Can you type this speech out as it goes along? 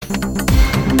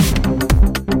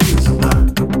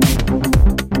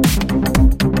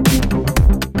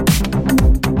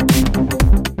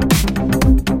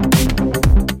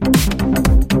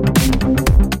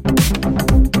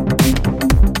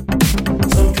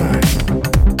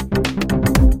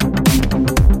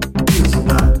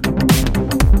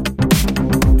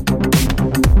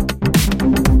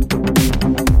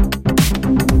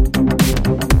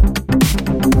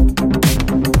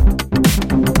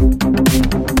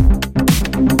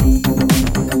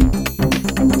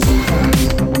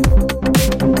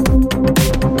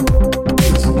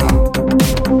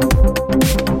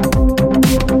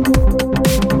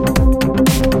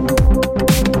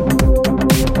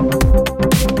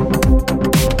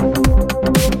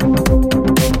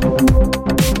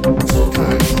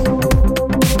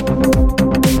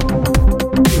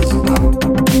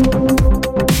Sometimes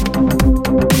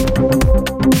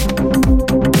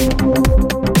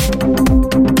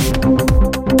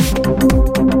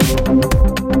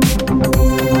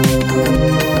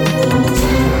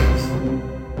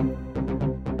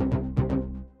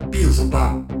feels a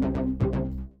bop.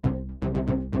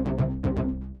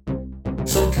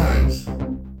 Sometimes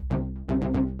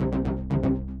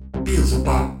feels a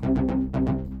bop.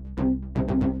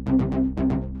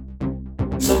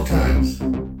 Sometimes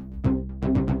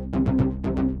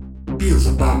feels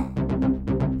a bop.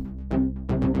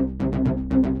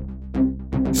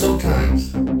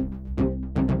 Sometimes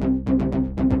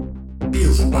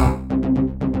feels a bop. Feels a bop. Feels a bop.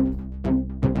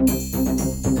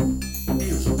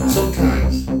 Feels a bop.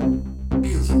 Sometimes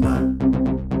feels a bop.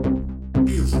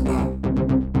 Feels a bop.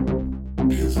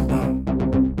 Feels a bop.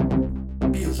 Feels a bop. Feels a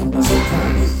bop. Feels a bop. Feels a bop.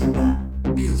 Sometimes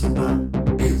feels a bop. Feels a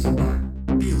bop.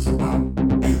 Feels a bop.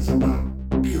 Feels a bop.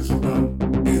 Feels a bop.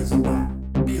 Feels a bop.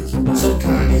 Feels a bop.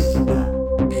 Sometimes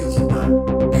feels a bop.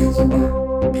 Feels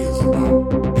a bop.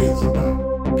 Feels a bop.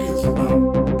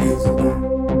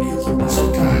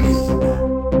 Sometimes feels a bop.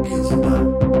 Feels a bop.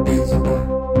 Feels a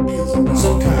bop. Feels a bop.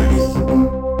 Sometimes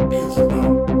feels a bop.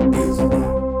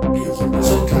 Feels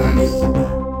a bop. Sometimes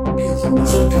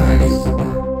feels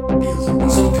a bop. Feels a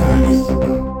bop. Sometimes feels a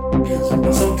bop. Feels a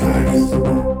bop. Sometimes feels a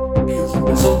bop. Feels a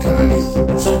bop. Sometimes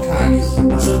sometimes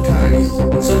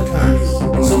sometimes